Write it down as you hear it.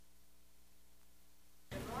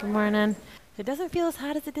Good morning. It doesn't feel as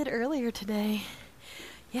hot as it did earlier today.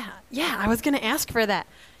 Yeah, I was going to ask for that.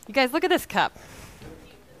 You guys, look at this cup.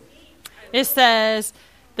 It says,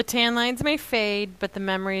 the tan lines may fade, but the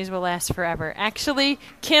memories will last forever. Actually,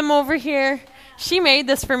 Kim over here, she made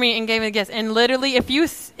this for me and gave me a gift. And literally, if you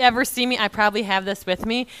ever see me, I probably have this with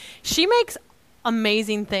me. She makes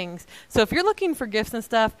amazing things. So if you're looking for gifts and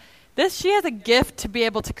stuff, she has a gift to be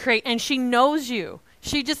able to create, and she knows you.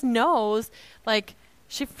 She just knows, like,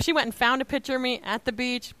 she went and found a picture of me at the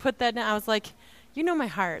beach, put that down. I was like, you know my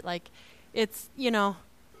heart. Like, it's,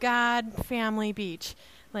 God, family, beach.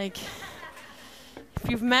 Like, if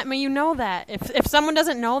you've met me, you know that. If someone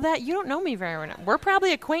doesn't know that, you don't know me very well. We're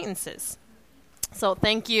probably acquaintances. So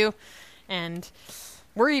thank you. And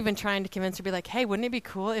we're even trying to convince her to be like, hey, wouldn't it be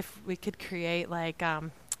cool if we could create, like,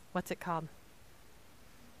 what's it called?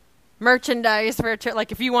 Merchandise for a church.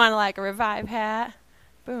 Like, if you want, like, a Revive hat,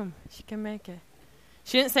 boom, she can make it.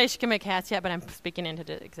 She didn't say she can make hats yet, but I'm speaking into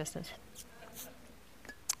the existence.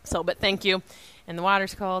 So, but thank you. And the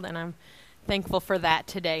water's cold, and I'm thankful for that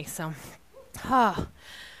today. So, I'm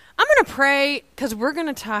going to pray because we're going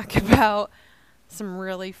to talk about some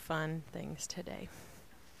really fun things today.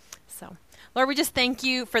 So, Lord, we just thank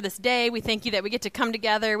you for this day. We thank you that we get to come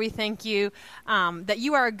together. We thank you that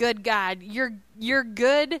you are a good God. You're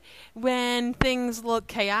good when things look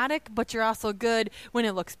chaotic, but you're also good when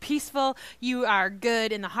it looks peaceful. You are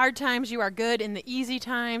good in the hard times. You are good in the easy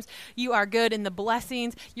times. You are good in the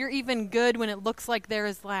blessings. You're even good when it looks like there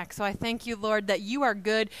is lack. So I thank you, Lord, that you are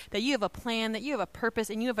good, that you have a plan, that you have a purpose,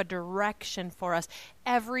 and you have a direction for us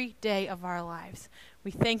every day of our lives. We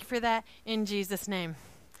thank you for that in Jesus' name.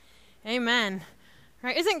 Amen.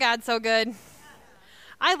 Right? Isn't God so good?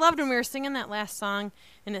 I loved when we were singing that last song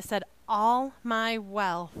and it said, all my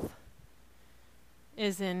wealth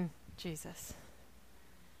is in Jesus.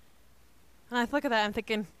 And I look at that and I'm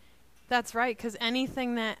thinking, that's right, because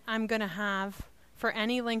anything that I'm going to have for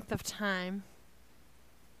any length of time,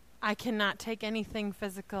 I cannot take anything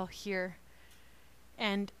physical here.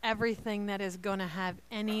 And everything that is going to have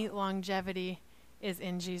any longevity is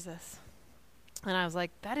in Jesus. And I was like,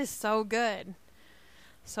 that is so good.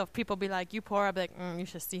 So if people be like, you poor, I'll be like, you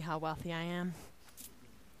should see how wealthy I am.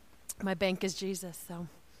 My bank is Jesus, so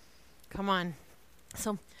come on.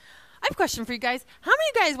 So I have a question for you guys. How many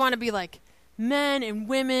of you guys want to be like men and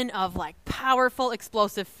women of like powerful,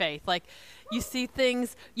 explosive faith? Like you see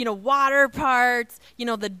things, water parts,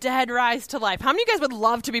 the dead rise to life. How many of you guys would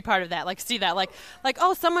love to be part of that? Like see that, like,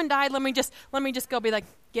 oh, someone died. Let me just go be like,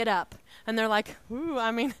 get up. And they're like, ooh,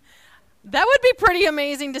 that would be pretty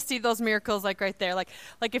amazing to see those miracles like right there. Like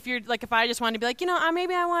if I just wanted to be like,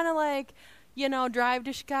 maybe I want to like, drive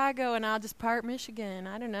to Chicago and I'll just part Michigan.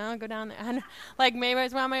 I don't know, go down there. And like maybe I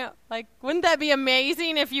just want wouldn't that be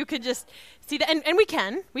amazing if you could just see that? And we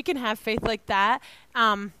can have faith like that.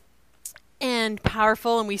 And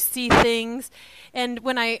powerful, and we see things. And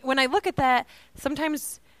when I look at that,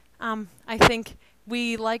 sometimes I think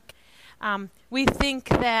we think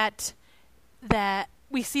that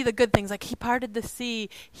we see the good things, like he parted the sea,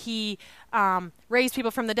 he raised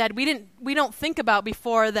people from the dead. We don't think about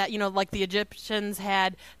before that, like the Egyptians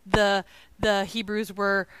had the Hebrews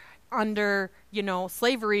were under,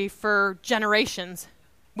 slavery for generations.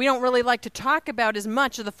 We don't really like to talk about as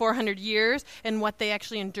much of the 400 years and what they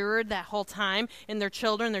actually endured that whole time, and their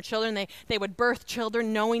children, they would birth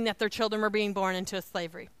children knowing that their children were being born into a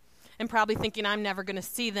slavery and probably thinking, I'm never going to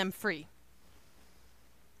see them free.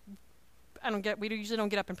 We usually don't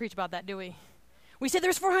get up and preach about that, do we? We say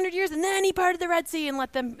there's 400 years and then he parted the Red Sea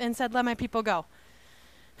and said, let my people go.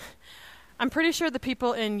 I'm pretty sure the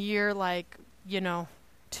people in year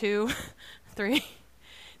 2, 3,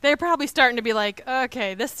 they're probably starting to be like,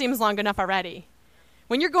 okay, this seems long enough already.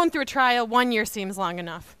 When you're going through a trial, 1 year seems long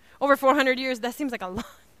enough. Over 400 years, that seems like a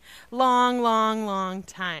long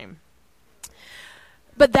time.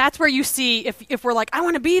 But that's where you see, if we're like, I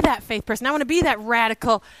want to be that faith person, I want to be that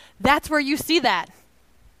radical, that's where you see that.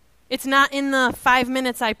 It's not in the 5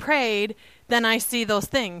 minutes I prayed, then I see those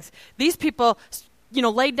things. These people,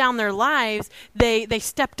 laid down their lives, they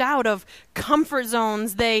stepped out of comfort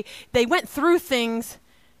zones, they went through things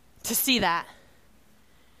to see that.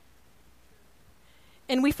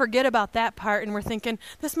 And we forget about that part, and we're thinking,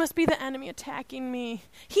 this must be the enemy attacking me.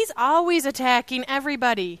 He's always attacking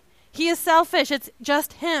everybody. He is selfish. It's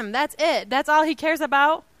just him. That's it. That's all he cares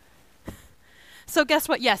about. So guess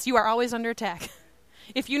what? Yes, you are always under attack.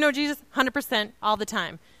 If you know Jesus, 100% all the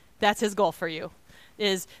time. That's his goal for you.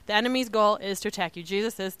 The enemy's goal is to attack you.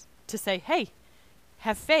 Jesus is to say, hey,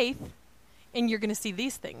 have faith, and you're going to see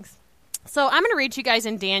these things. So I'm going to read to you guys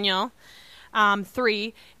in Daniel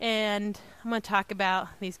 3, and I'm going to talk about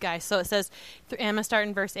these guys. So it says, I'm going to start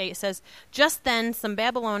in verse 8. It says, "Just then some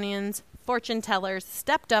Babylonians, fortune tellers,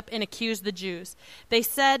 stepped up and accused the Jews. They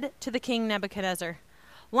said to the king Nebuchadnezzar,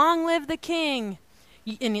 'Long live the king!'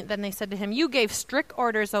 And then they said to him, 'You gave strict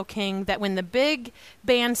orders, O king, that when the big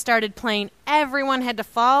band started playing, everyone had to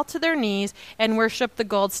fall to their knees and worship the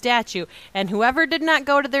gold statue. And whoever did not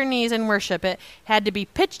go to their knees and worship it had to be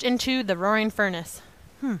pitched into the roaring furnace.'"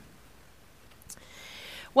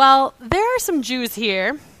 Well, there are some Jews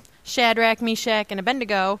here, Shadrach, Meshach, and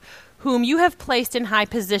Abednego, whom you have placed in high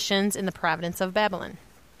positions in the province of Babylon.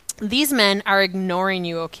 These men are ignoring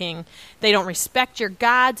you, O king. They don't respect your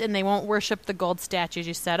gods, and they won't worship the gold statues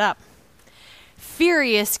you set up.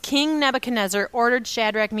 Furious, King Nebuchadnezzar ordered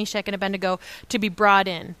Shadrach, Meshach, and Abednego to be brought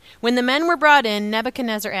in. When the men were brought in,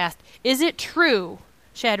 Nebuchadnezzar asked, "Is it true,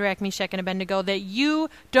 Shadrach, Meshach, and Abednego, that you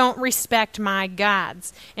don't respect my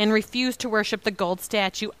gods and refuse to worship the gold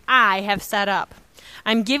statue I have set up?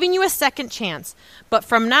 I'm giving you a second chance, but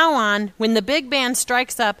from now on, when the big band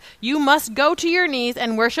strikes up, you must go to your knees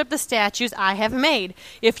and worship the statues I have made.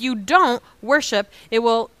 If you don't worship, you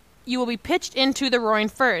will be pitched into the roaring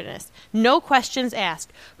furnace. No questions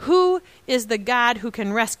asked. Who is the God who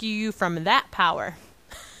can rescue you from that power?"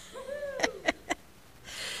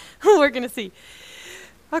 We're going to see.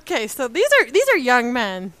 Okay, so these are young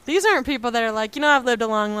men. These aren't people that are like, I've lived a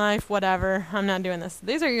long life, whatever, I'm not doing this.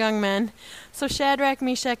 These are young men. So Shadrach,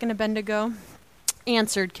 Meshach, and Abednego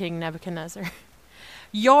answered King Nebuchadnezzar,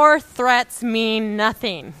 "Your threats mean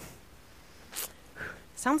nothing."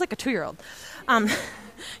 Sounds like a 2-year-old.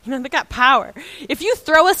 They got power. "If you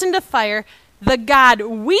throw us into fire, the God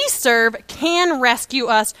we serve can rescue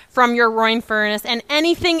us from your roaring furnace and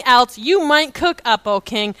anything else you might cook up, O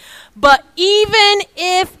king. But even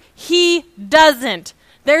if he doesn't,"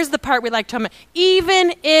 there's the part we like to talk about,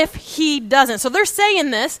 even if he doesn't. So they're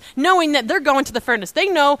saying this knowing that they're going to the furnace. They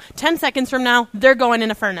know 10 seconds from now they're going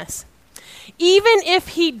in a furnace. "Even if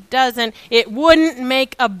he doesn't, it wouldn't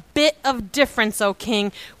make a bit of difference, O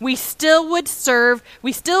king. We still wouldn't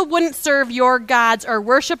serve your gods or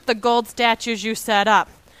worship the gold statues you set up."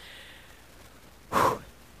 Whew.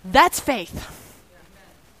 That's faith.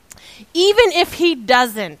 Even if he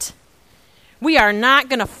doesn't, we are not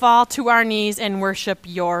going to fall to our knees and worship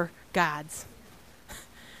your gods.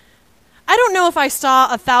 I don't know if I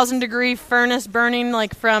saw a 1,000-degree furnace burning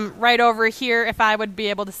like from right over here, if I would be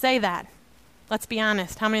able to say that. Let's be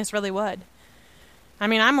honest. How many of us really would?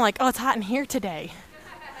 I'm like, oh, it's hot in here today.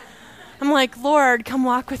 I'm like, Lord, come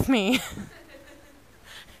walk with me.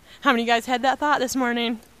 How many of you guys had that thought this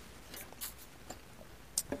morning?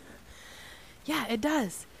 Yeah, it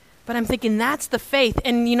does. But I'm thinking that's the faith.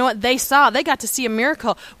 And you know what they saw? They got to see a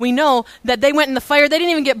miracle. We know that they went in the fire. They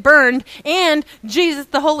didn't even get burned. And Jesus,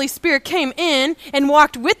 the Holy Spirit, came in and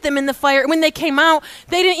walked with them in the fire. When they came out,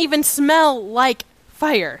 they didn't even smell like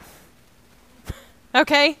fire.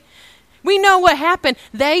 Okay? We know what happened.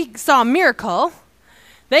 They saw a miracle.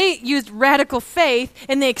 They used radical faith,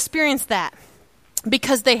 and they experienced that.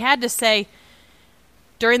 Because they had to say,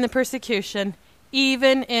 during the persecution,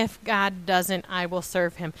 even if God doesn't, I will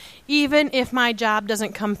serve him. Even if my job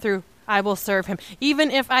doesn't come through, I will serve him.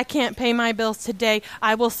 Even if I can't pay my bills today,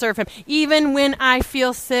 I will serve him. Even when I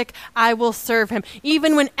feel sick, I will serve him.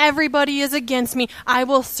 Even when everybody is against me, I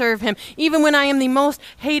will serve him. Even when I am the most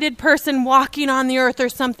hated person walking on the earth or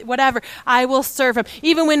something, whatever, I will serve him.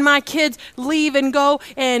 Even when my kids leave and go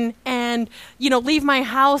and leave my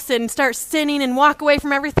house and start sinning and walk away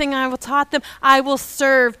from everything I taught them, I will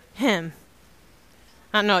serve him.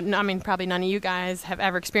 I don't know, probably none of you guys have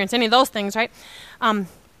ever experienced any of those things, right?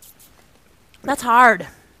 That's hard.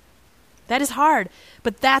 That is hard.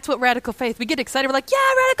 But that's what radical faith. We get excited. We're like, yeah,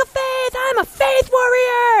 radical faith. I'm a faith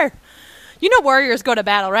warrior. You know warriors go to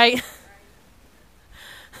battle, right?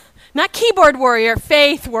 Not keyboard warrior,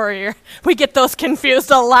 faith warrior. We get those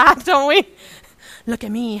confused a lot, don't we? Look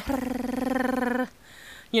at me. And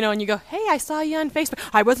you go, hey, I saw you on Facebook.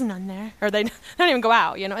 I wasn't on there. Or they don't even go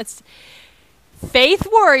out. It's... Faith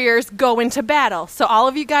warriors go into battle. So all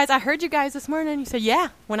of you guys, I heard you guys this morning. You said, yeah,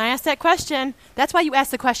 when I asked that question, that's why you ask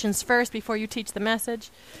the questions first before you teach the message.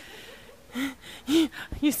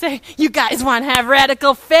 You say, you guys want to have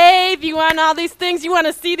radical faith. You want all these things. You want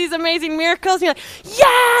to see these amazing miracles. You're like,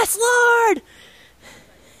 yes, Lord.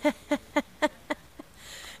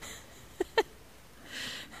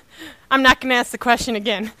 I'm not going to ask the question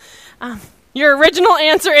again. Your original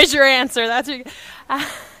answer is your answer. That's what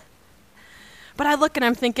But I look and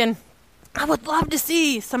I'm thinking, I would love to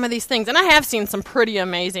see some of these things. And I have seen some pretty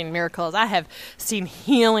amazing miracles. I have seen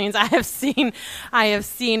healings. I have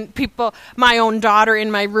seen people, my own daughter in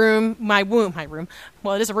my room,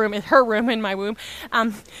 well, it is a room, it's her room in my womb,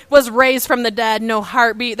 was raised from the dead, no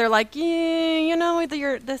heartbeat. They're like,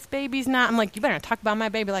 this baby's not. I'm like, you better not talk about my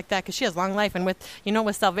baby like that, because she has long life. And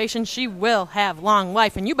with salvation, she will have long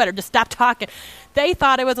life. And you better just stop talking. They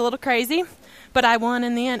thought it was a little crazy. But I won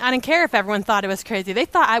in the end. I didn't care if everyone thought it was crazy. They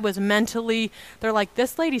thought I was mentally, they're like,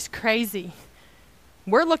 this lady's crazy.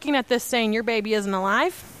 We're looking at this saying your baby isn't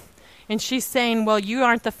alive. And she's saying, well, you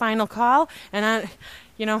aren't the final call. And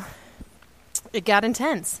it got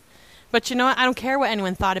intense. But you know what? I don't care what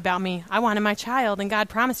anyone thought about me. I wanted my child, and God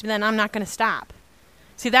promised me that, and I'm not going to stop.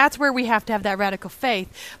 See, that's where we have to have that radical faith.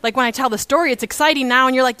 Like when I tell the story, it's exciting now,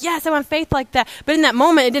 and you're like, yes, I want faith like that. But in that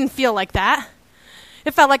moment, it didn't feel like that.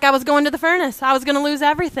 It felt like I was going to the furnace. I was going to lose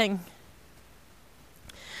everything.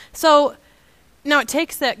 So now it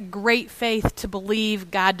takes that great faith to believe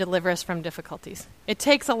God delivers us from difficulties. It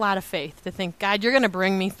takes a lot of faith to think, God, you're going to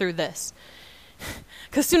bring me through this.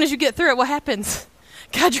 Because as soon as you get through it, what happens?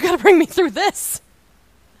 God, you got to bring me through this.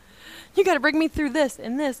 You got to bring me through this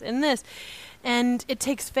and this and this. And it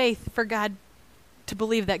takes faith for God to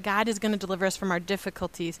believe that God is going to deliver us from our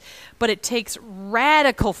difficulties. But it takes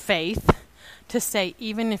radical faith to say,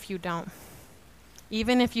 even if you don't,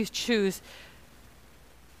 even if you choose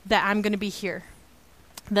that I'm going to be here,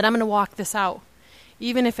 that I'm going to walk this out,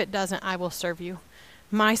 even if it doesn't, I will serve you.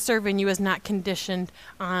 My serving you is not conditioned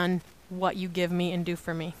on what you give me and do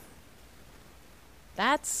for me.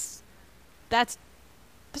 That's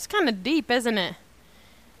kind of deep, isn't it?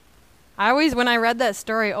 I always, when I read that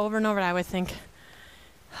story over and over, I would think,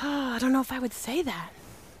 I don't know if I would say that.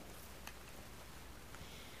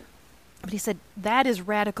 But he said, that is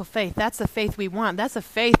radical faith. That's the faith we want. That's the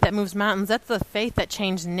faith that moves mountains. That's the faith that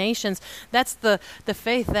changes nations. That's the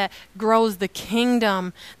faith that grows the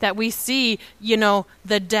kingdom, that we see,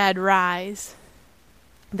 the dead rise,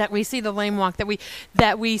 that we see the lame walk,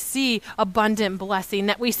 that we see abundant blessing,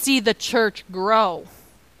 that we see the church grow.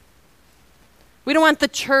 We don't want the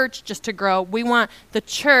church just to grow. We want the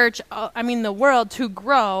church, the world to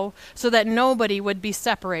grow so that nobody would be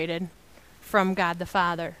separated from God the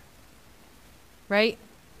Father. Right?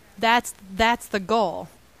 That's the goal.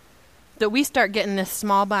 That we start getting this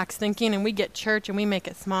small box thinking, and we get church and we make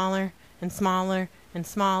it smaller and smaller and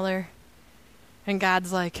smaller. And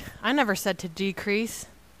God's like, I never said to decrease.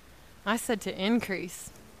 I said to increase.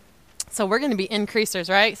 So we're going to be increasers,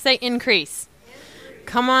 right? Say increase.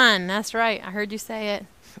 Come on, that's right. I heard you say it.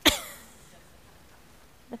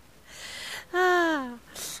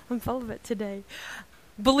 I'm full of it today.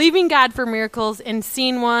 Believing God for miracles and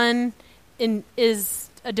seeing one is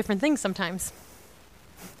a different thing sometimes.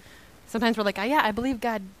 Sometimes we're like, I believe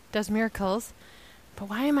God does miracles, but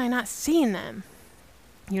why am I not seeing them?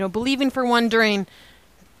 Believing for one during,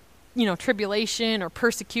 tribulation or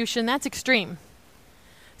persecution, that's extreme.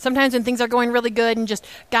 Sometimes when things are going really good and just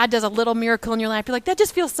God does a little miracle in your life, you're like, that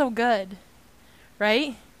just feels so good,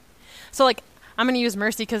 right? So I'm going to use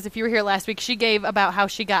Mercy because if you were here last week, she gave about how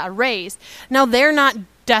she got a raise. Now, they're not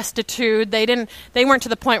destitute. They weren't to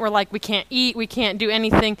the point where we can't eat, we can't do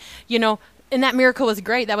anything, and that miracle was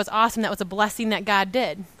great. That was awesome. That was a blessing that God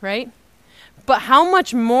did, right? But how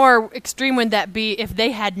much more extreme would that be if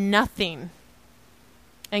they had nothing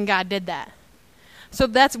and God did that? So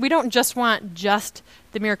we don't just want just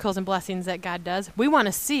the miracles and blessings that God does. We want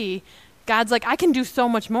to see God's like, I can do so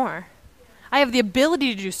much more. I have the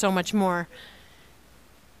ability to do so much more.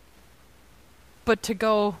 But to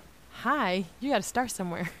go high, you got to start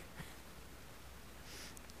somewhere.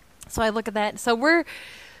 So I look at that.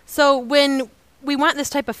 So when we want this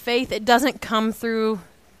type of faith, it doesn't come through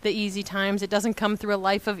the easy times. It doesn't come through a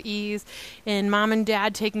life of ease and mom and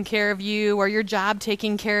dad taking care of you or your job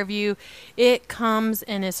taking care of you. It comes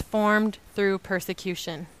and is formed through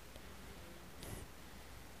persecution.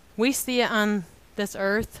 We see it on this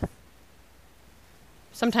earth.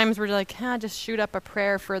 Sometimes we're like, just shoot up a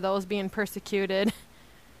prayer for those being persecuted.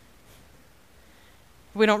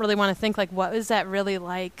 We don't really want to think what is that really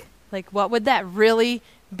like? What would that really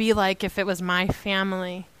be like if it was my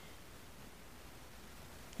family?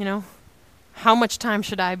 How much time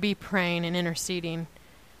should I be praying and interceding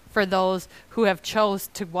for those who have chose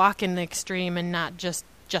to walk in the extreme and not just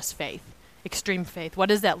faith, extreme faith? What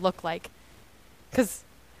does that look like? Because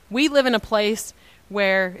we live in a place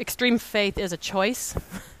where extreme faith is a choice,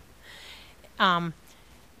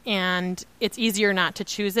 and it's easier not to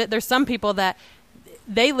choose it. There's some people that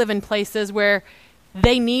they live in places where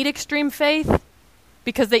they need extreme faith,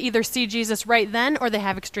 because they either see Jesus right then or they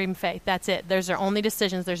have extreme faith. That's it. There's their only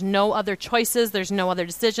decisions. There's no other choices. There's no other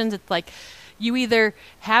decisions. It's like you either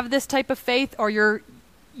have this type of faith or you're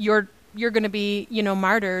going to be,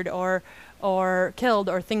 martyred or killed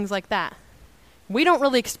or things like that. We don't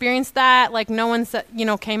really experience that. Like no one said,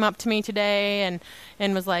 came up to me today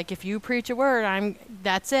and was like, if you preach a word,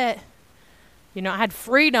 that's it. I had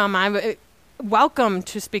freedom. I'm welcome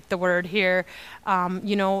to speak the word here.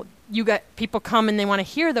 You got people come and they want to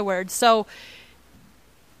hear the word. So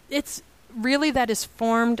it's really that is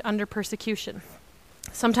formed under persecution.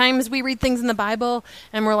 Sometimes we read things in the Bible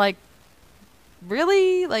and we're like,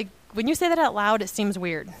 really? Like when you say that out loud, it seems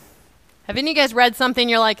weird. Have any of you guys read something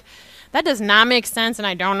you're like, that does not make sense and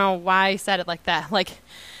I don't know why I said it like that. Like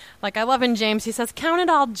I love in James, he says, count it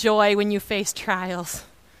all joy when you face trials.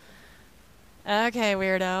 Okay,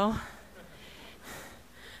 weirdo.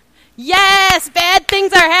 Yes, bad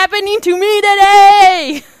things are happening to me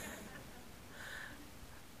today.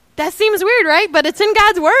 That seems weird, right? But it's in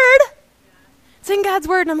God's word. It's in God's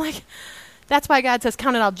word. And I'm like, that's why God says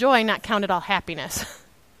count it all joy, not count it all happiness.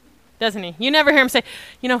 Doesn't he? You never hear him say,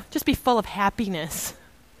 just be full of happiness.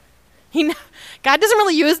 God doesn't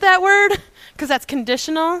really use that word because that's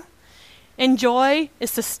conditional. And joy is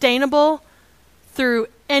sustainable through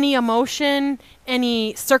any emotion,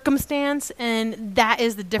 any circumstance, and that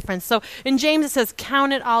is the difference. So in James it says,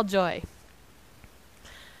 count it all joy.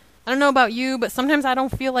 I don't know about you, but sometimes I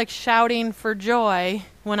don't feel like shouting for joy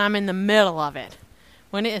when I'm in the middle of it.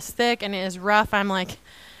 When it is thick and it is rough, I'm like,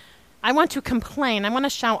 I want to complain. I want to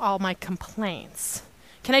shout all my complaints.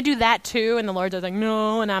 Can I do that too? And the Lord's like,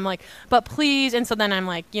 no. And I'm like, but please. And so then I'm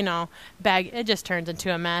like, it just turns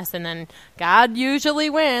into a mess. And then God usually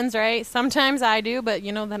wins, right? Sometimes I do, but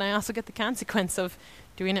then I also get the consequence of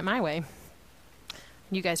doing it my way.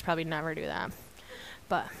 You guys probably never do that.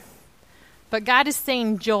 But God is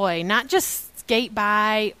saying joy, not just skate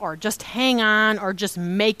by or just hang on or just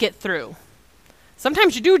make it through.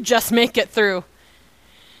 Sometimes you do just make it through.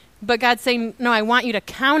 But God's saying, no, I want you to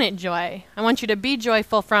count it joy. I want you to be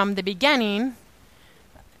joyful from the beginning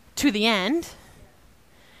to the end.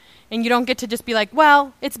 And you don't get to just be like,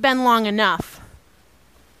 well, it's been long enough.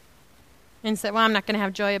 And say, well, I'm not going to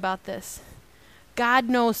have joy about this. God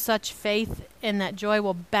knows such faith and that joy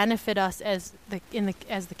will benefit us as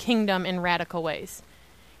the kingdom in radical ways.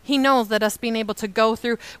 He knows that us being able to go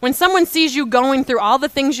through, when someone sees you going through all the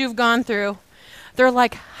things you've gone through, they're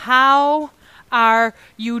like, how are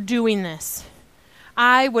you doing this?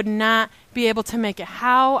 I would not be able to make it.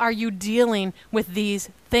 How are you dealing with these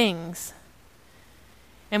things?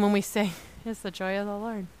 And when we say, it's the joy of the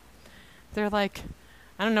Lord, they're like,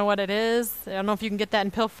 I don't know what it is. I don't know if you can get that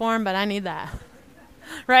in pill form, but I need that.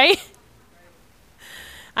 Right?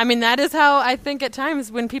 I mean, that is how I think at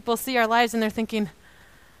times when people see our lives and they're thinking,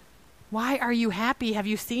 why are you happy? Have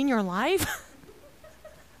you seen your life?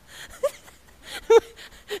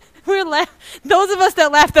 Those of us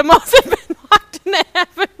that laugh the most have been locked in the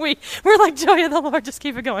heaven. We're like, joy of the Lord, just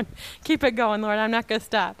keep it going. Keep it going, Lord. I'm not going to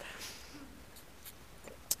stop.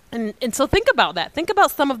 And so think about that. Think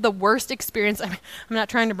about some of the worst experience. I'm not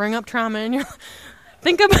trying to bring up trauma in your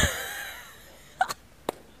think about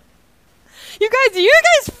do you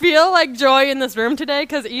guys feel like joy in this room today?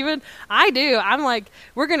 Because even I do. I'm like,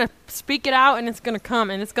 we're going to speak it out and it's going to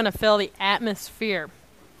come and it's going to fill the atmosphere.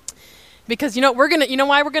 Because you know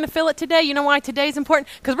why we're going to fill it today? You know why today's important?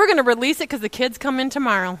 Because we're going to release it because the kids come in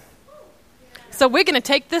tomorrow. So we're going to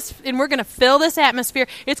take this and we're going to fill this atmosphere.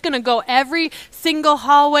 It's going to go every single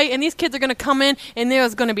hallway and these kids are going to come in and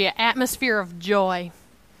there's going to be an atmosphere of joy.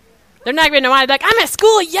 They're not going to want to be like, I'm at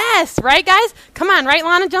school, yes, right, guys? Come on, right,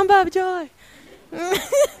 Lana? Jump up, joy.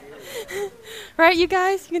 Right, you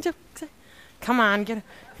guys? You can jump. Come on,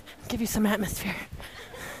 give you some atmosphere.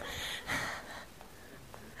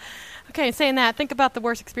 Okay, saying that, think about the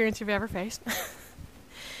worst experience you've ever faced.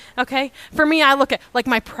 Okay? For me, I look at like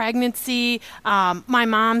my pregnancy, my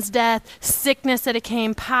mom's death, sickness that it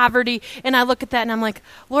came, poverty, and I look at that and I'm like,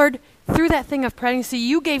 Lord, through that thing of pregnancy,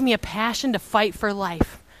 you gave me a passion to fight for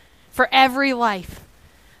life, for every life.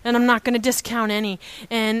 And I'm not going to discount any.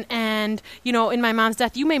 And you know, in my mom's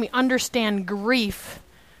death, you made me understand grief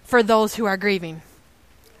for those who are grieving.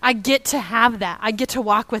 I get to have that. I get to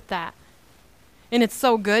walk with that. And it's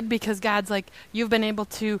so good because God's like, you've been able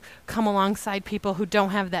to come alongside people who don't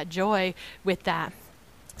have that joy with that.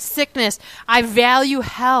 Sickness, I value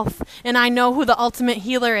health, and I know who the ultimate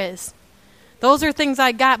healer is. Those are things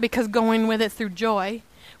I got because going with it through joy,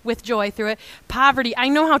 with joy through it. Poverty, I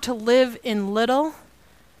know how to live in little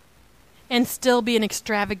and still be an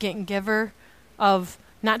extravagant giver of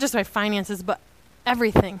not just my finances, but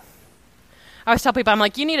everything. I always tell people, I'm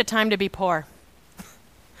like, you need a time to be poor.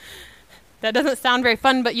 That doesn't sound very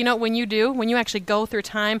fun, but when you actually go through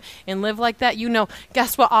time and live like that,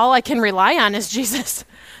 guess what? All I can rely on is Jesus.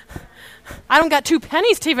 I don't got 2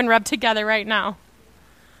 pennies to even rub together right now.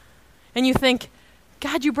 And you think,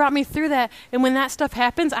 God, you brought me through that. And when that stuff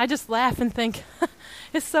happens, I just laugh and think,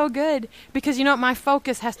 it's so good. Because my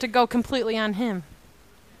focus has to go completely on him.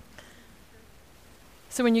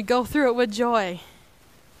 So when you go through it with joy.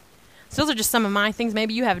 So those are just some of my things.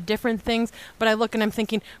 Maybe you have different things. But I look and I'm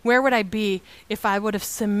thinking, where would I be if I would have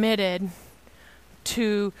submitted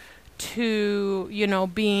to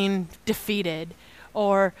being defeated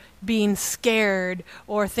or being scared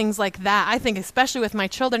or things like that? I think especially with my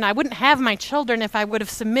children, I wouldn't have my children if I would have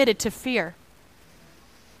submitted to fear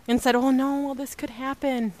and said, oh no, well, this could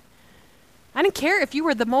happen. I didn't care if you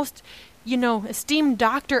were the most, esteemed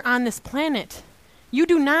doctor on this planet. You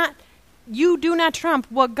do not trump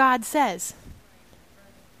what God says.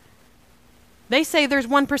 They say there's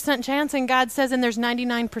 1% chance, and God says, and there's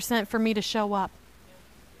 99% for me to show up.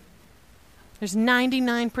 There's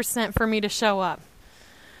 99% for me to show up.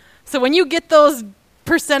 So when you get those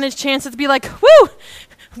percentage chances to be like, whoo,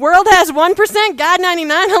 world has 1%, God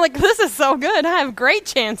 99, I'm like, this is so good. I have great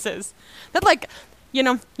chances. That's like,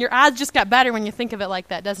 your odds just got better when you think of it like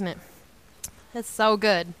that, doesn't it? That's so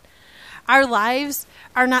good. Our lives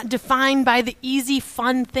are not defined by the easy,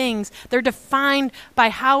 fun things. They're defined by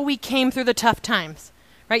how we came through the tough times,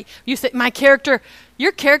 right? You say,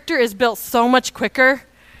 your character is built so much quicker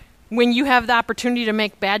when you have the opportunity to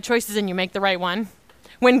make bad choices and you make the right one.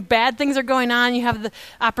 When bad things are going on, you have the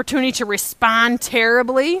opportunity to respond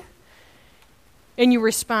terribly and you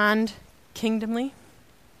respond kingdomly.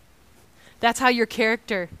 That's how your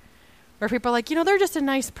character, where people are like, they're just a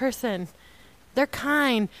nice person. They're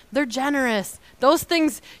kind. They're generous. Those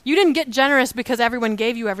things, you didn't get generous because everyone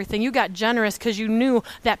gave you everything. You got generous because you knew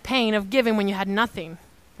that pain of giving when you had nothing,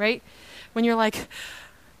 right? When you're like,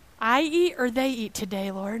 I eat or they eat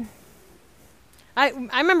today, Lord. I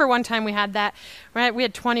remember one time we had that, right? We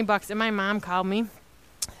had $20 and my mom called me.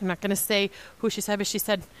 I'm not going to say who she said, but she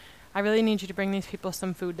said, I really need you to bring these people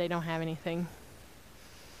some food. They don't have anything.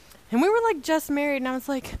 And we were like just married and I was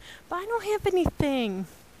like, but I don't have anything.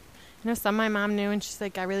 Some my mom knew, and she's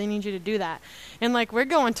like, I really need you to do that. And, we're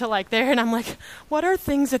going to, there, and I'm like, what are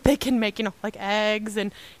things that they can make, like eggs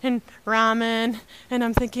and ramen? And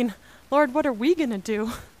I'm thinking, Lord, what are we going to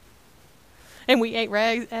do? And we ate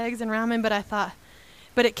eggs and ramen,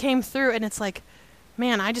 but it came through, and it's like,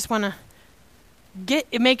 man, I just want to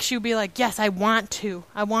it makes you be like, yes, I want to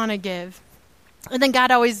give. And then God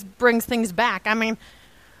always brings things back. I mean,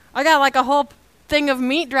 I got, a whole thing of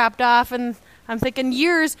meat dropped off, and I'm thinking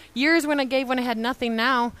years when I had nothing.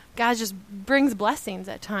 Now God just brings blessings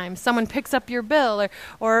at times. Someone picks up your bill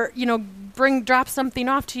or drop something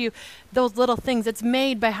off to you. Those little things. It's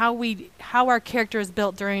made by how our character is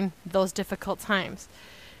built during those difficult times.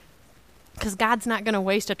 Because God's not going to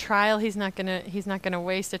waste a trial. He's not going to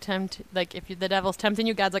waste a tempt. If the devil's tempting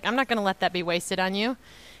you, God's like, I'm not going to let that be wasted on you.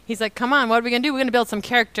 He's like, come on, what are we going to do? We're going to build some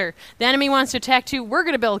character. The enemy wants to attack you. We're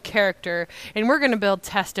going to build character, and we're going to build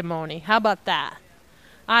testimony. How about that?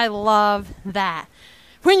 I love that.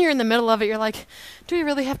 When you're in the middle of it, you're like, do we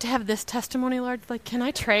really have to have this testimony, Lord? Can I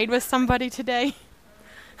trade with somebody today?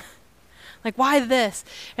 Why this?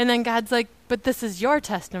 And then God's like, but this is your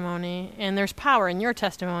testimony, and there's power in your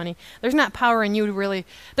testimony. There's not power in you really.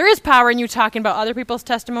 There is power in you talking about other people's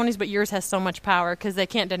testimonies, but yours has so much power because they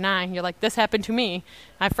can't deny. You're like, this happened to me.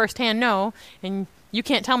 I firsthand know, and you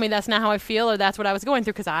can't tell me that's not how I feel or that's what I was going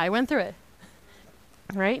through because I went through it.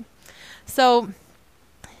 Right? So,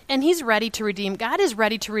 and he's ready to redeem. God is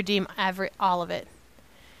ready to redeem all of it.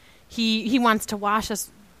 He wants to wash us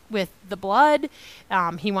with the blood.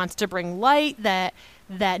 He wants to bring light that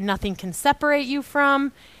nothing can separate you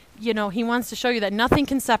from. He wants to show you that nothing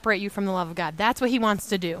can separate you from the love of God. That's what he wants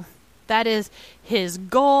to do. That is his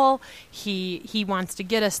goal. He wants to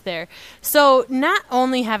get us there. So not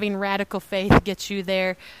only having radical faith gets you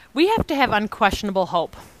there, we have to have unquestionable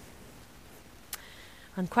hope.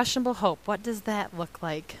 Unquestionable hope. What does that look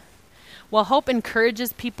like? Well, hope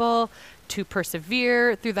encourages people to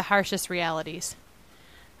persevere through the harshest realities.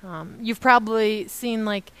 You've probably seen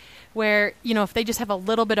where, if they just have a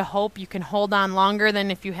little bit of hope, you can hold on longer than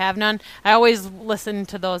if you have none. I always listen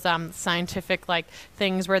to those scientific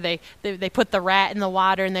things where they put the rat in the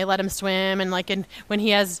water and they let him swim and when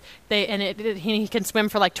he can swim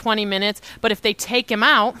for 20 minutes. But if they take him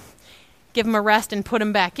out, give him a rest and put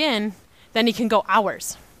him back in, then he can go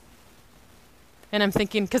hours. And I'm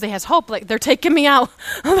thinking, because he has hope, they're taking me out.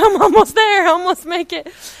 I'm almost there. I almost make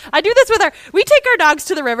it. I do this we take our dogs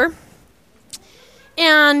to the river.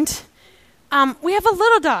 And we have a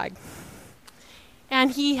little dog.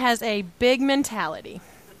 And he has a big mentality.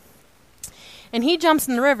 And he jumps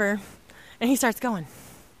in the river, and he starts going.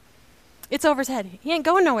 It's over his head. He ain't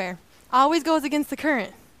going nowhere. Always goes against the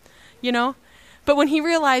current, you know? But when he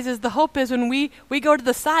realizes the hope is when we go to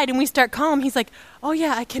the side and we start calm, he's like, oh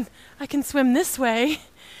yeah, I can swim this way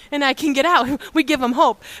and I can get out. We give him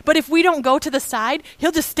hope. But if we don't go to the side,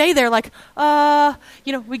 he'll just stay there like,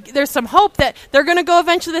 there's some hope that they're going to go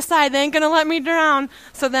eventually to the side. They ain't going to let me drown.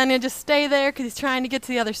 So then he'll just stay there because he's trying to get to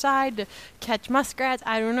the other side to catch muskrats.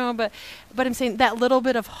 I don't know. But I'm saying that little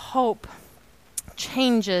bit of hope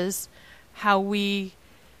changes how we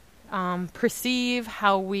perceive,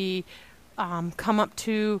 how we come up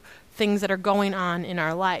to things that are going on in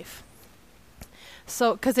our life.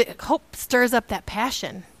 So, because hope stirs up that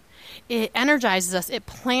passion. It energizes us. It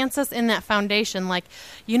plants us in that foundation. Like,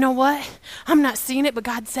 you know what? I'm not seeing it, but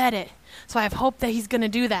God said it. So I have hope that he's going to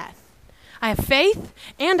do that. I have faith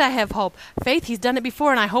and I have hope. Faith, he's done it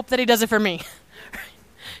before, and I hope that he does it for me.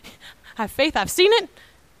 I have faith. I've seen it.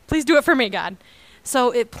 Please do it for me, God.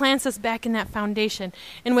 So it plants us back in that foundation.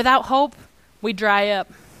 And without hope, we dry up.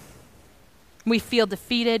 We feel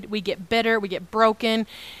defeated. We get bitter. We get broken.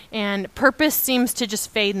 And purpose seems to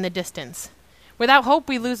just fade in the distance. Without hope,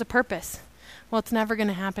 we lose a purpose. Well, it's never going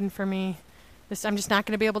to happen for me. I'm just not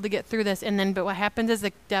going to be able to get through this. But what happens is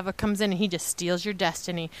the devil comes in and he just steals your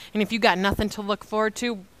destiny. And if you got nothing to look forward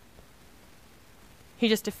to, he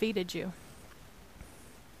just defeated you.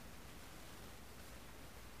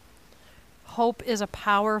 Hope is a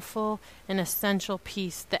powerful and essential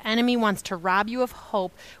piece. The enemy wants to rob you of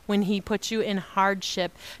hope when he puts you in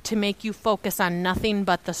hardship to make you focus on nothing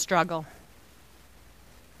but the struggle.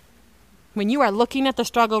 When you are looking at the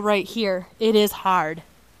struggle right here, it is hard.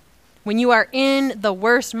 When you are in the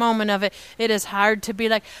worst moment of it, it is hard to be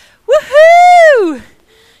like, woohoo!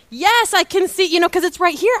 Yes, I can see, because it's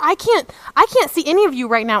right here. I can't see any of you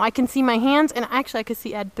right now. I can see my hands, and actually I could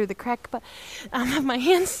see Ed through the crack, but my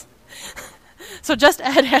hands... So just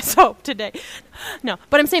Ed has hope today. No,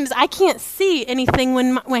 but I'm saying is I can't see anything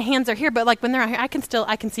when my hands are here, but like when they're out here, I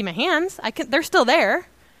can see my hands. They're still there.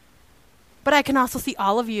 But I can also see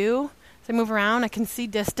all of you. As I move around, I can see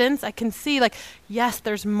distance. I can see yes,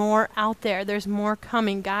 there's more out there. There's more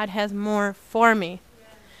coming. God has more for me.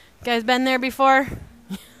 You guys been there before?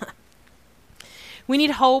 We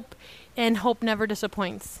need hope, and hope never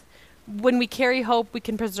disappoints. When we carry hope, we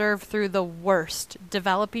can preserve through the worst.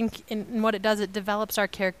 And what it does, it develops our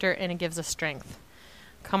character and it gives us strength.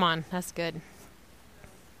 Come on, that's good.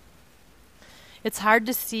 It's hard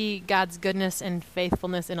to see God's goodness and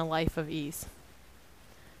faithfulness in a life of ease.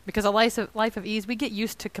 Because a life of ease, we get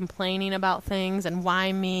used to complaining about things and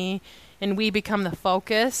why me, and we become the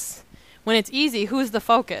focus. When it's easy, who's the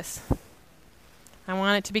focus? I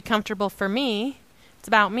want it to be comfortable for me. It's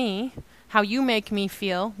about me. How you make me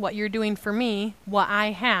feel, what you're doing for me, what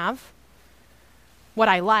I have, what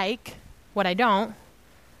I like, what I don't,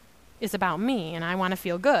 is about me, and I want to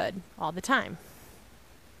feel good all the time.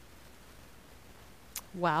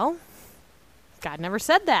 Well, God never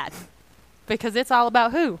said that, because it's all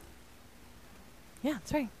about who? Yeah,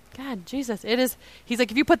 that's right. God, Jesus. It is. He's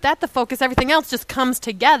like, if you put that the focus, everything else just comes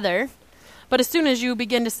together. But as soon as you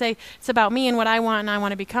begin to say, it's about me and what I want, and I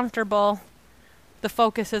want to be comfortable, the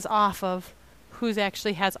focus is off of who's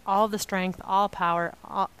actually has all the strength, all power,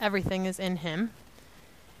 everything is in him.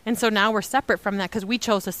 And so now we're separate from that because we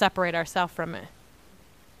chose to separate ourselves from it.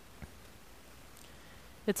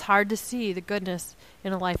 It's hard to see the goodness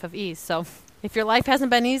in a life of ease. So if your life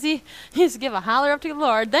hasn't been easy, you just give a holler up to the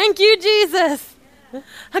Lord. Thank you, Jesus. Yeah.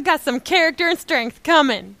 I got some character and strength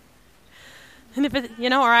coming. And if it,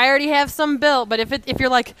 or I already have some built, but if you're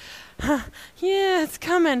like, yeah, it's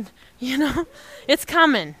coming. It's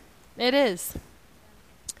coming. It is.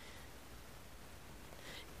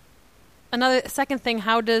 Second thing,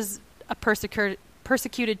 how does a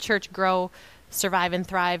persecuted church grow, survive, and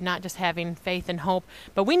thrive, not just having faith and hope,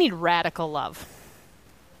 but we need radical love.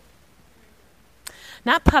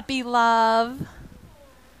 Not puppy love.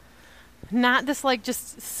 Not this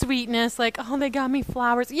just sweetness, oh, they got me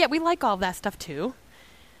flowers. Yeah, we like all that stuff too.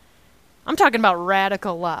 I'm talking about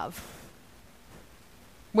radical love.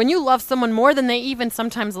 When you love someone more than they even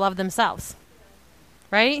sometimes love themselves.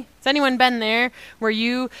 Right? Has anyone been there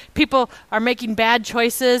where people are making bad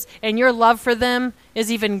choices and your love for them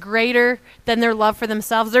is even greater than their love for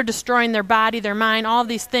themselves? They're destroying their body, their mind, all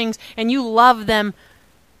these things, and you love them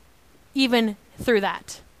even through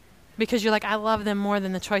that. Because you're like, I love them more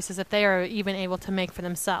than the choices that they are even able to make for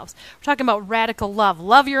themselves. We're talking about radical love.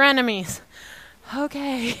 Love your enemies.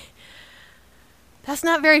 Okay. That's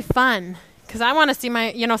not very fun. Because I want to see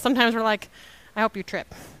sometimes we're like, I hope you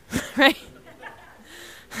trip, right?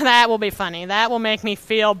 That will be funny. That will make me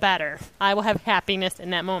feel better. I will have happiness in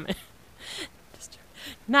that moment.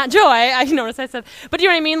 Not joy. I noticed I said, but you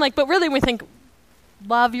know what I mean? But really we think,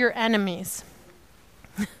 love your enemies.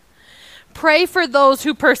 Pray for those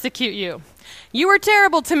who persecute you. You were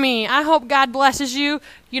terrible to me. I hope God blesses you,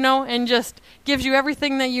 and just gives you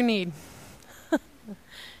everything that you need.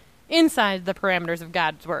 Inside the parameters of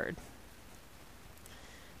God's word.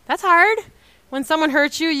 That's hard. When someone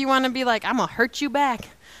hurts you, you want to be like, I'm going to hurt you back.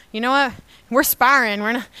 You know what? We're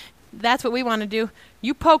sparring. That's what we want to do.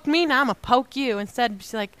 You poked me, now I'm going to poke you. Instead,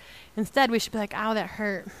 we should be like, ow, that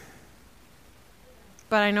hurt.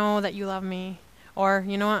 But I know that you love me. Or,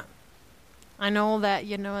 you know what? I know that,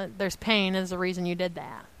 there's pain is the reason you did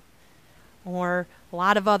that. Or a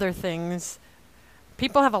lot of other things.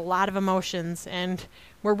 People have a lot of emotions, and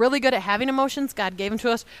we're really good at having emotions. God gave them to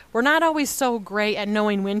us. We're not always so great at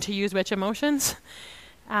knowing when to use which emotions.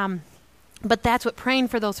 But that's what praying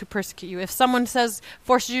for those who persecute you. If someone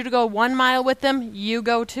forces you to go 1 mile with them, you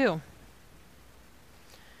go 2.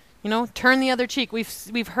 Turn the other cheek.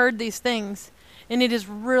 We've heard these things. And it is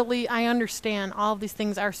really, I understand, all of these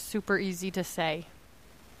things are super easy to say.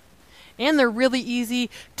 And they're really easy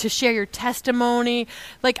to share your testimony.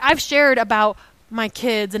 I've shared about my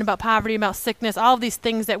kids and about poverty, about sickness, all of these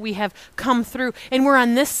things that we have come through. And we're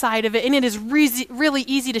on this side of it. And it is really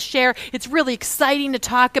easy to share. It's really exciting to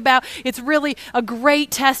talk about. It's really a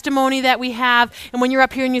great testimony that we have. And when you're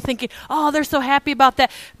up here and you're thinking, oh, they're so happy about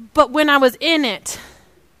that. But when I was in it,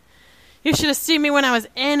 you should have seen me when I was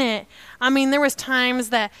in it. I mean, there was times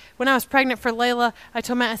that when I was pregnant for Layla, I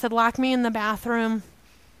told Matt, I said, lock me in the bathroom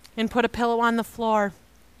and put a pillow on the floor.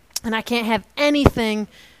 And I can't have anything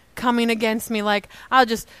coming against me. I was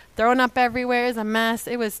just throwing up everywhere. It was a mess.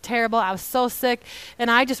 It was terrible. I was so sick.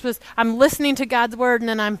 And I'm listening to God's word, and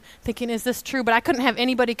then I'm thinking, is this true? But I couldn't have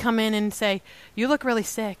anybody come in and say, you look really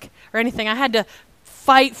sick or anything. I had to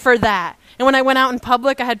fight for that. And when I went out in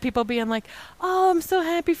public, I had people being like, oh, I'm so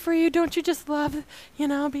happy for you. Don't you just love,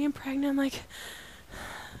 being pregnant?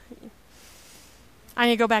 I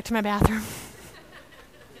need to go back to my bathroom.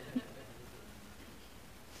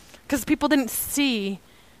 Because people didn't see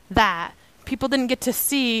that. People didn't get to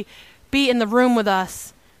be in the room with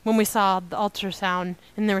us when we saw the ultrasound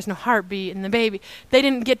and there was no heartbeat in the baby. They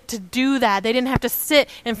didn't get to do that. They didn't have to sit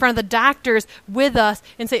in front of the doctors with us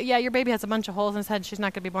and say, yeah, your baby has a bunch of holes in his head. She's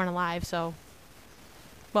not going to be born alive, so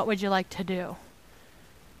what would you like to do?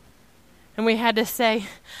 And we had to say,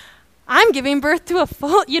 I'm giving birth to a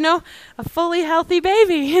fully healthy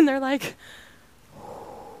baby. And they're like,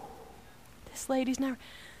 this lady's never,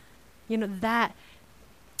 that.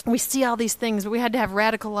 We see all these things, but we had to have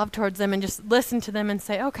radical love towards them and just listen to them and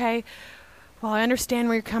say, okay, well, I understand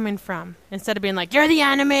where you're coming from. Instead of being like, you're the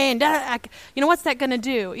enemy, and what's that going to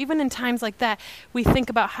do? Even in times like that, we think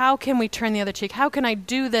about how can we turn the other cheek? How can I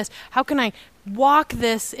do this? How can I walk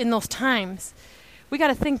this in those times? We got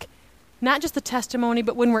to think not just the testimony,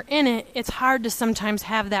 but when we're in it, it's hard to sometimes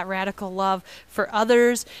have that radical love for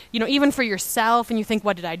others, even for yourself, and you think,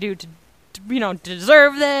 what did I do to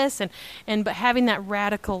deserve this, but having that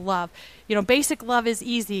radical love. Basic love is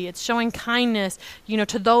easy. It's showing kindness,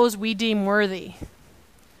 to those we deem worthy.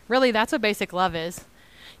 Really, that's what basic love is.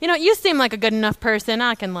 You seem like a good enough person.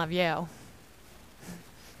 I can love you.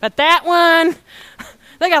 But that one,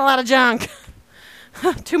 they got a lot of junk.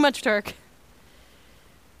 Too much Turk.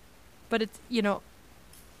 But it's,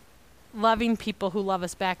 loving people who love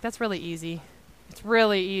us back, that's really easy. It's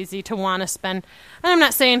really easy to want to spend, and I'm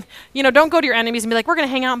not saying, don't go to your enemies and be like, we're going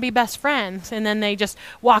to hang out and be best friends. And then they just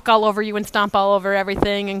walk all over you and stomp all over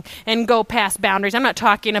everything and go past boundaries. I'm not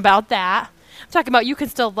talking about that. I'm talking about you can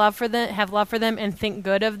still have love for them and think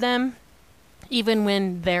good of them, even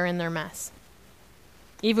when they're in their mess.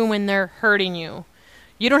 Even when they're hurting you.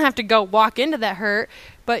 You don't have to go walk into that hurt,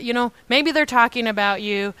 but, maybe they're talking about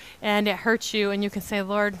you and it hurts you and you can say,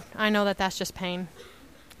 Lord, I know that that's just pain.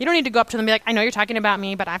 You don't need to go up to them and be like, I know you're talking about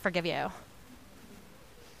me, but I forgive you.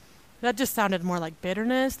 That just sounded more like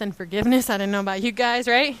bitterness than forgiveness. I don't know about you guys,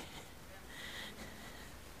 right?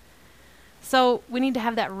 So we need to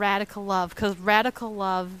have that radical love, because radical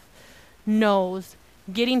love knows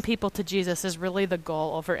getting people to Jesus is really the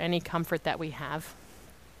goal over any comfort that we have.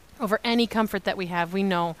 Over any comfort that we have, we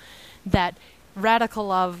know that radical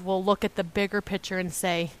love will look at the bigger picture and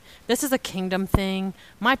say, this is a kingdom thing.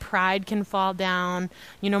 My pride can fall down.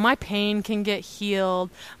 My pain can get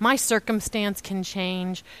healed. My circumstance can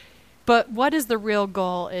change. But what is the real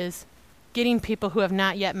goal is getting people who have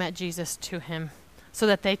not yet met Jesus to him so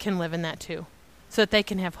that they can live in that too. so that they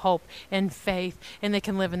can have hope and faith and they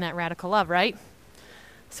can live in that radical love, right?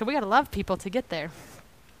 So we got to love people to get there.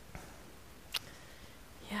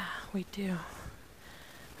 Yeah, we do.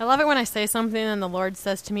 I love it when I say something and the Lord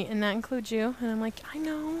says to me, and that includes you. And I'm like, I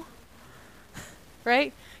know.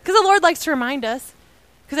 Right? Because the Lord likes to remind us.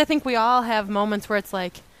 Because I think we all have moments where it's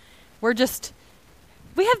like, we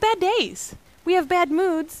have bad days. We have bad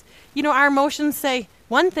moods. Our emotions say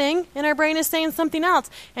one thing and our brain is saying something else.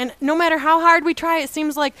 And no matter how hard we try, it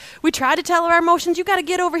seems like we try to tell our emotions, you got to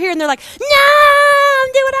get over here. And they're like, no,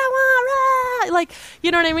 do what I want. Like,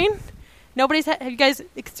 you know what I mean? Have you guys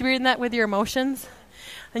experienced that with your emotions?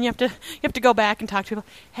 And you have to go back and talk to people.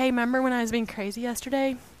 Hey, remember when I was being crazy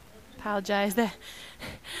yesterday? Apologize.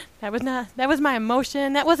 That was my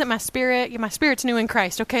emotion. That wasn't my spirit. My spirit's new in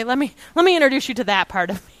Christ. Okay, let me introduce you to that part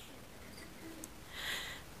of me.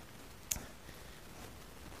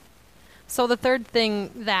 So the third thing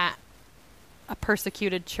that a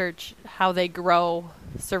persecuted church, how they grow,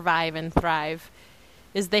 survive, and thrive,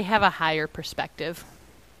 is they have a higher perspective.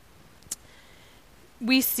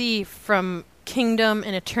 We see from kingdom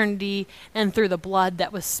and eternity and through the blood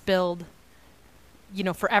that was spilled,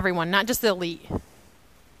 for everyone, not just the elite,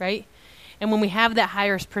 right? And when we have that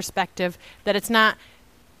higher perspective, that it's not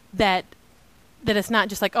that it's not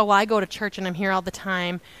just like, oh, well, I go to church and I'm here all the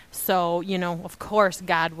time, so, of course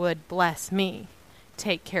God would bless me,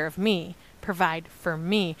 take care of me, provide for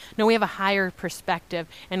me. No, we have a higher perspective,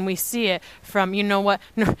 and we see it from, No,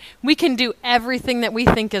 we can do everything that we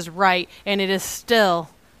think is right, and it is still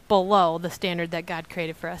below the standard that God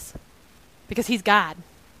created for us. Because He's God.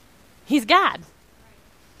 He's God.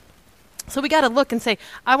 So we got to look and say,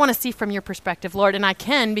 I want to see from your perspective, Lord, and I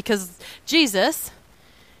can because Jesus,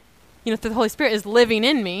 through the Holy Spirit is living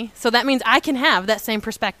in me, so that means I can have that same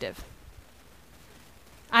perspective.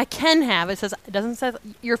 I can have, it doesn't say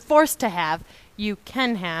you're forced to have, you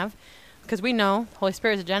can have, because we know the Holy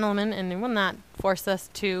Spirit is a gentleman and He will not force us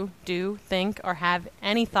to do, think, or have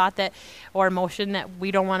any thought or emotion that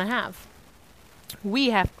we don't want to have. We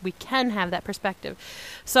can have that perspective.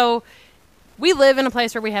 So we live in a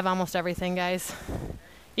place where we have almost everything, guys.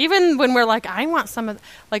 Even when we're like, I want some of,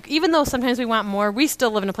 even though sometimes we want more, we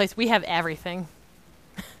still live in a place we have everything.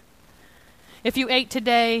 If you ate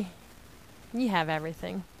today, you have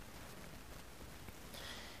everything.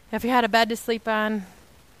 If you had a bed to sleep on,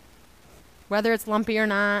 whether it's lumpy or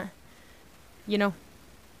not,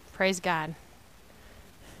 praise God.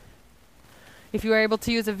 If you were able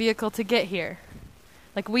to use a vehicle to get here,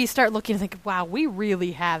 we start looking and think, wow, we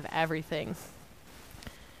really have everything.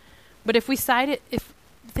 But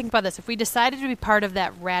think about this, if we decided to be part of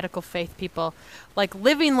that radical faith people,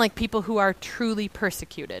 living like people who are truly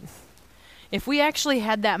persecuted, if we actually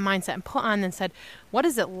had that mindset and put on and said, what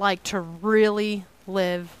is it like to really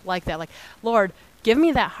live like that? Lord, give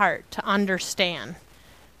me that heart to understand.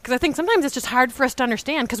 Because I think sometimes it's just hard for us to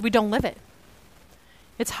understand because we don't live it.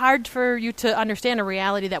 It's hard for you to understand a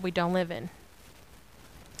reality that we don't live in.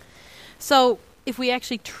 So if we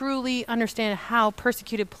actually truly understand how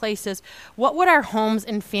persecuted places, what would our homes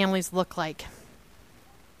and families look like?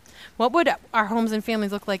 What would our homes and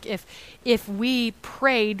families look like if we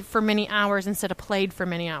prayed for many hours instead of played for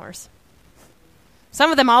many hours? Some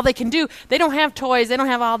of them, all they can do, they don't have toys, they don't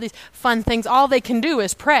have all these fun things. All they can do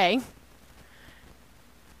is pray.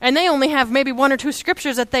 And they only have maybe one or two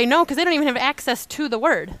scriptures that they know because they don't even have access to the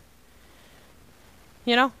Word.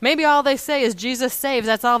 Maybe all they say is Jesus saves,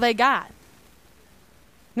 that's all they got.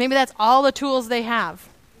 Maybe that's all the tools they have.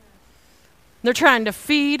 They're trying to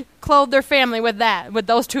feed, clothe their family with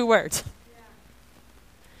those two words.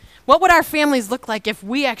 What would our families look like if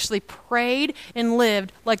we actually prayed and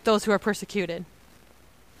lived like those who are persecuted?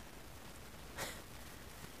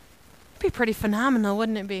 It'd be pretty phenomenal,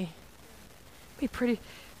 wouldn't it be?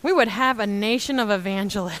 We would have a nation of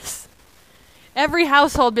evangelists. Every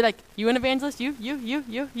household would be like, you an evangelist?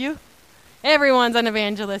 You. Everyone's an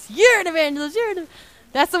evangelist. You're an evangelist.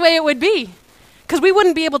 That's the way it would be. Because we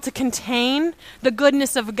wouldn't be able to contain the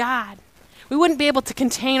goodness of God. We wouldn't be able to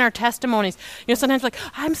contain our testimonies. Sometimes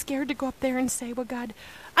I'm scared to go up there and say what God...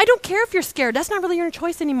 I don't care if you're scared. That's not really your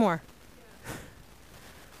choice anymore.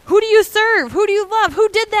 Who do you serve? Who do you love? Who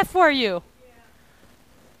did that for you?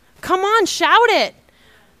 Come on, shout it.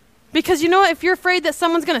 Because if you're afraid that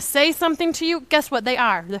someone's going to say something to you, guess what? They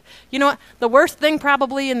are. The worst thing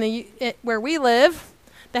probably where we live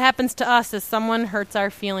that happens to us is someone hurts our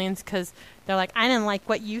feelings because they're like, I didn't like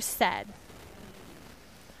what you said.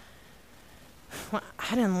 Well,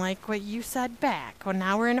 I didn't like what you said back. Well,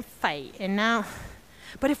 now we're in a fight.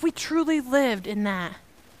 But if we truly lived in that,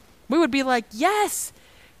 we would be like, yes,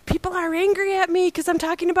 people are angry at me because I'm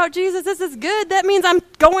talking about Jesus. This is good. That means I'm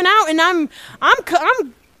going out and I'm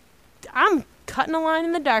cutting a line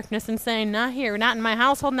in the darkness and saying, not here, not in my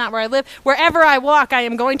household, not where I live. Wherever I walk, I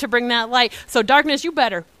am going to bring that light. So darkness, you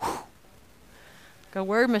better. A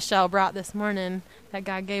word Michelle brought this morning that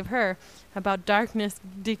God gave her about darkness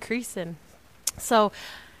decreasing. So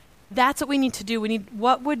that's what we need to do.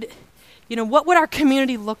 What would our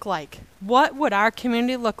community look like? What would our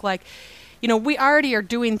community look like? We already are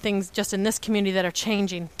doing things just in this community that are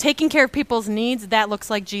changing. Taking care of people's needs, that looks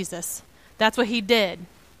like Jesus. That's what he did.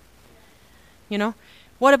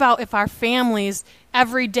 What about if our families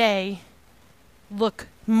every day look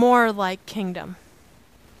more like kingdom?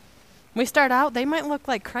 When we start out, they might look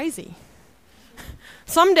like crazy.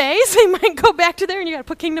 Some days they might go back to there and you got to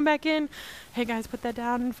put kingdom back in. Hey guys, put that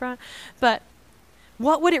down in front. But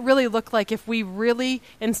what would it really look like if we really,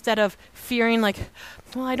 instead of fearing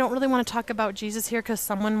I don't really want to talk about Jesus here because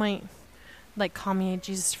someone might call me a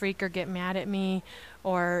Jesus freak or get mad at me,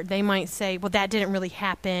 or they might say, well, that didn't really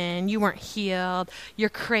happen. You weren't healed. You're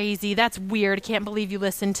crazy. That's weird. I can't believe you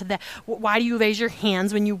listened to that. Why do you raise your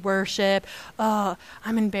hands when you worship? Oh,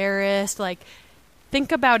 I'm embarrassed.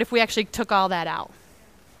 Think about if we actually took all that out.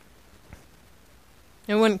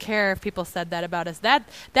 I wouldn't care if people said that about us.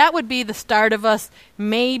 That would be the start of us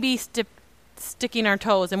maybe sticking our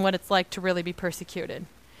toes in what it's like to really be persecuted.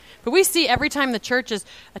 But we see every time the church is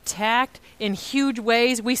attacked in huge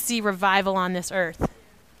ways, we see revival on this earth.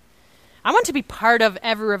 I want to be part of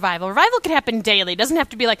every revival. Revival could happen daily. It doesn't have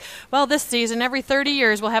to be this season, every 30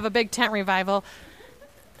 years, we'll have a big tent revival.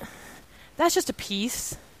 That's just a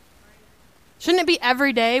piece. Shouldn't it be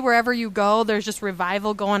every day, wherever you go, there's just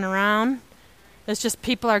revival going around? It's just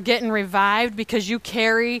people are getting revived because you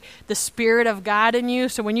carry the Spirit of God in you.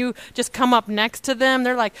 So when you just come up next to them,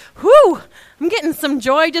 they're like, whew, I'm getting some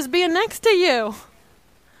joy just being next to you.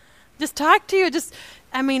 Just talk to you. It's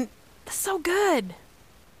so good.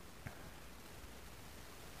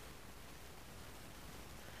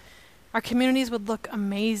 Our communities would look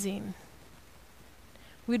amazing.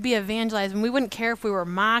 We'd be evangelized, and we wouldn't care if we were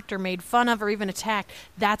mocked or made fun of or even attacked.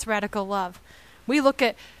 That's radical love. We look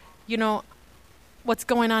at, what's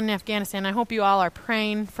going on in Afghanistan. I hope you all are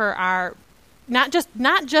praying for our, not just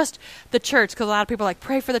the church, because a lot of people are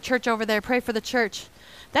pray for the church over there, pray for the church.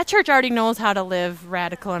 That church already knows how to live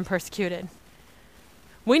radical and persecuted.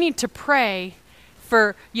 We need to pray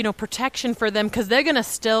for, protection for them because they're going to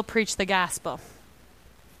still preach the gospel.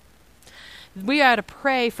 We are to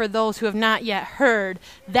pray for those who have not yet heard.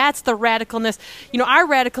 That's the radicalness. Our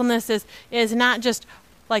radicalness is not just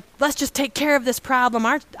let's just take care of this problem.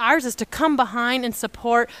 Ours is to come behind and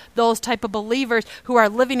support those type of believers who are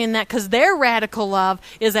living in that, because their radical love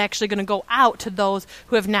is actually going to go out to those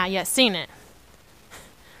who have not yet seen it.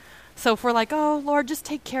 So if we're oh, Lord, just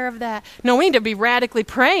take care of that. No, we need to be radically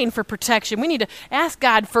praying for protection. We need to ask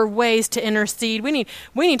God for ways to intercede. We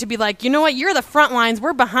need to be you know what? You're the front lines.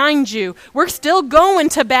 We're behind you. We're still going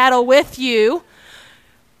to battle with you.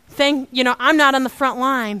 I'm not on the front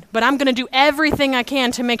line, but I'm going to do everything I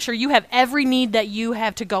can to make sure you have every need that you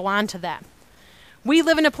have to go on to that. We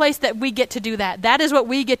live in a place that we get to do that. That is what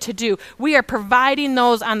we get to do. We are providing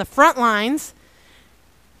those on the front lines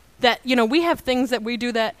that, we have things that we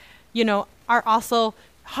do that, are also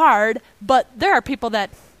hard, but there are people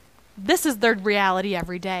that this is their reality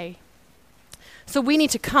every day. So we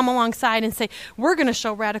need to come alongside and say, we're going to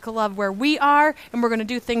show radical love where we are, and we're going to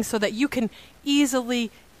do things so that you can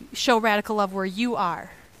easily show radical love where you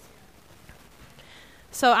are.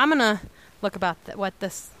 So I'm going to look about what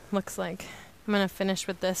this looks like. I'm going to finish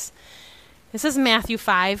with this. This is Matthew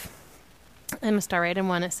 5. I'm going to start right in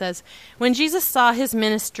 1. It says, when Jesus saw his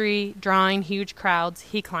ministry drawing huge crowds,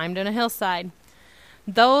 he climbed on a hillside.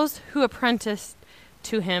 Those who apprenticed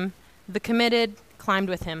to him, the committed, climbed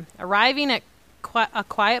with him. Arriving at a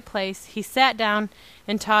quiet place, he sat down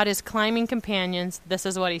and taught his climbing companions. This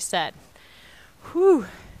is what he said. Whew,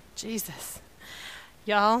 Jesus.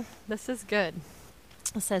 Y'all, this is good.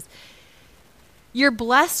 It says, you're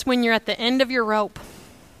blessed when you're at the end of your rope.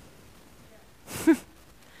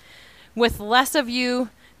 With less of you,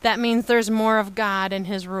 that means there's more of God and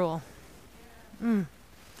his rule.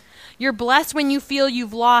 You're blessed when you feel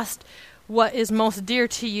you've lost what is most dear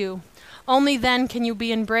to you. Only then can you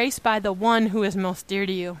be embraced by the one who is most dear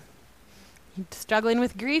to you. You struggling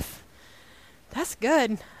with grief? That's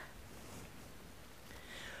good.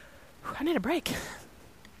 I need a break.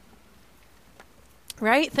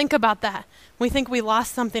 Right? Think about that. We think we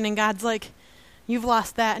lost something and God's like, you've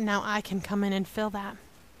lost that and now I can come in and fill that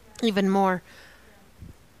even more.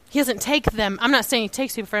 He doesn't take them. I'm not saying he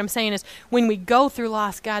takes people. What I'm saying is when we go through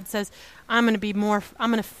loss, God says, I'm going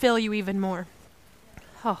to fill you even more.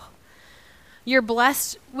 Oh. You're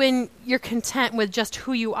blessed when you're content with just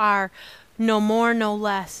who you are, no more, no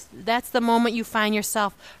less. That's the moment you find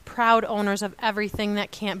yourself proud owners of everything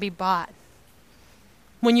that can't be bought.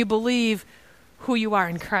 When you believe who you are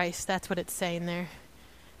in Christ, that's what it's saying there.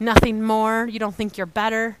 Nothing more. You don't think you're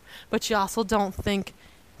better, but you also don't think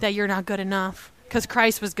that you're not good enough, because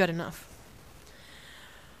Christ was good enough.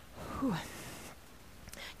 Whew.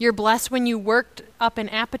 You're blessed when you worked up an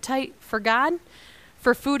appetite for God,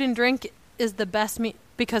 for food and drink is the best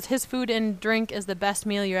because his food and drink is the best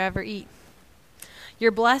meal you ever eat. You're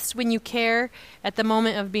blessed when you care. At the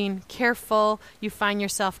moment of being careful, you find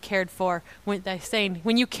yourself cared for.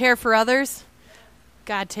 When you care for others,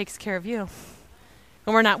 God takes care of you.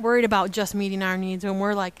 And we're not worried about just meeting our needs. When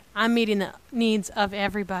we're like, I'm meeting the needs of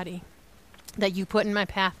everybody that you put in my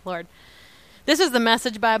path, Lord. This is the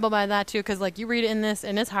Message Bible by that too, because like you read it in this,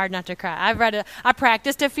 and it's hard not to cry. I've read it. I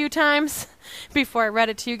practiced a few times before I read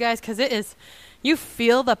it to you guys, because it is. You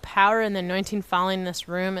feel the power and the anointing falling in this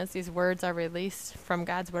room as these words are released from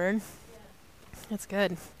God's word. It's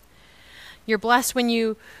good. You're blessed when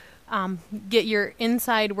you get your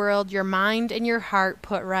inside world, your mind and your heart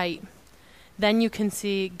put right. Then you can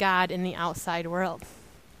see God in the outside world.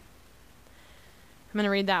 I'm going to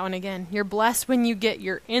read that one again. You're blessed when you get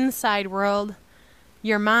your inside world,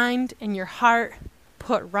 your mind and your heart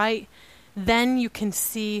put right. Then you can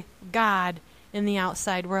see God in the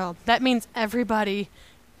outside world. That means everybody,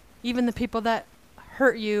 even the people that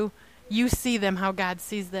hurt you, you see them how God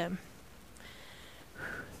sees them.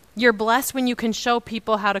 You're blessed when you can show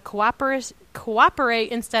people how to cooperate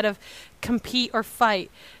instead of compete or fight.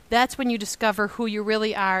 That's when you discover who you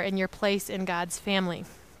really are and your place in God's family.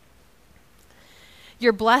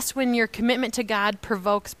 You're blessed when your commitment to God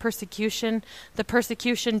provokes persecution. The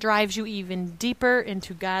persecution drives you even deeper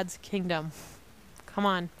into God's kingdom. Come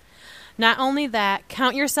on. Not only that,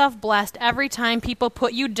 count yourself blessed every time people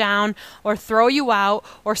put you down or throw you out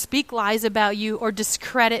or speak lies about you or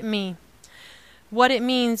discredit me. What it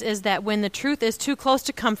means is that when the truth is too close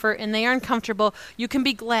to comfort and they are uncomfortable, you can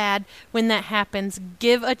be glad when that happens.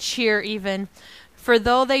 Give a cheer even. For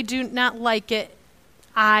though they do not like it,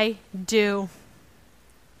 I do.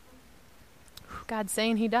 God's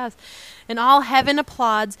saying he does. And all heaven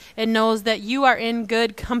applauds and knows that you are in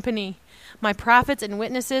good company. My prophets and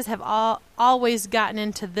witnesses have always gotten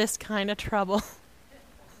into this kind of trouble.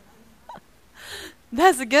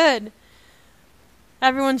 That's good.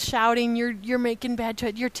 Everyone's shouting, you're making bad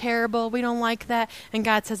choices, you're terrible, we don't like that. And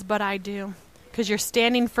God says, but I do, because you're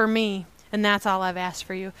standing for me, and that's all I've asked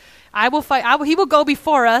for you. I will fight. He will go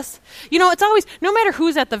before us. You know, it's always, no matter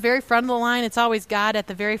who's at the very front of the line, it's always God at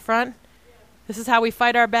the very front. This is how we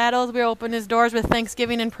fight our battles. We open his doors with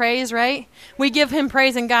thanksgiving and praise, right? We give him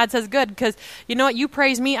praise, and God says, good, because you know what? You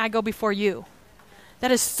praise me, I go before you.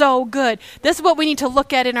 That is so good. This is what we need to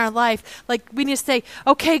look at in our life. Like, we need to say,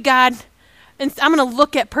 okay, God, and I'm going to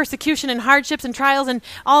look at persecution and hardships and trials and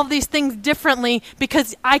all of these things differently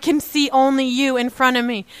because I can see only you in front of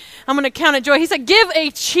me. I'm going to count it joy. He said, give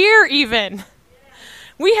a cheer even.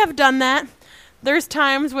 We have done that. There's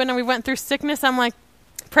times when we went through sickness, I'm like,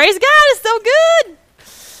 praise God, it's so good.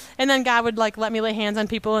 And then God would like let me lay hands on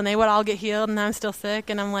people and they would all get healed and I'm still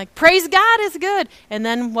sick. And I'm like, praise God, it's good. And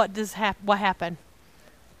then what happened?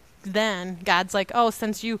 Then God's like, oh,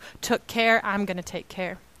 since you took care, I'm going to take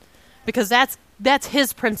care. Because that's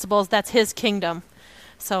his principles, that's his kingdom.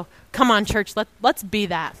 So come on, church, let's be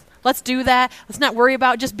that. Let's do that. Let's not worry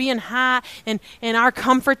about just being hot and our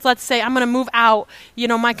comforts. Let's say, I'm going to move out. You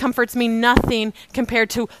know, my comforts mean nothing compared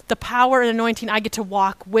to the power and anointing I get to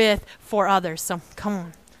walk with for others. So come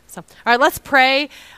on. So, all right, let's pray.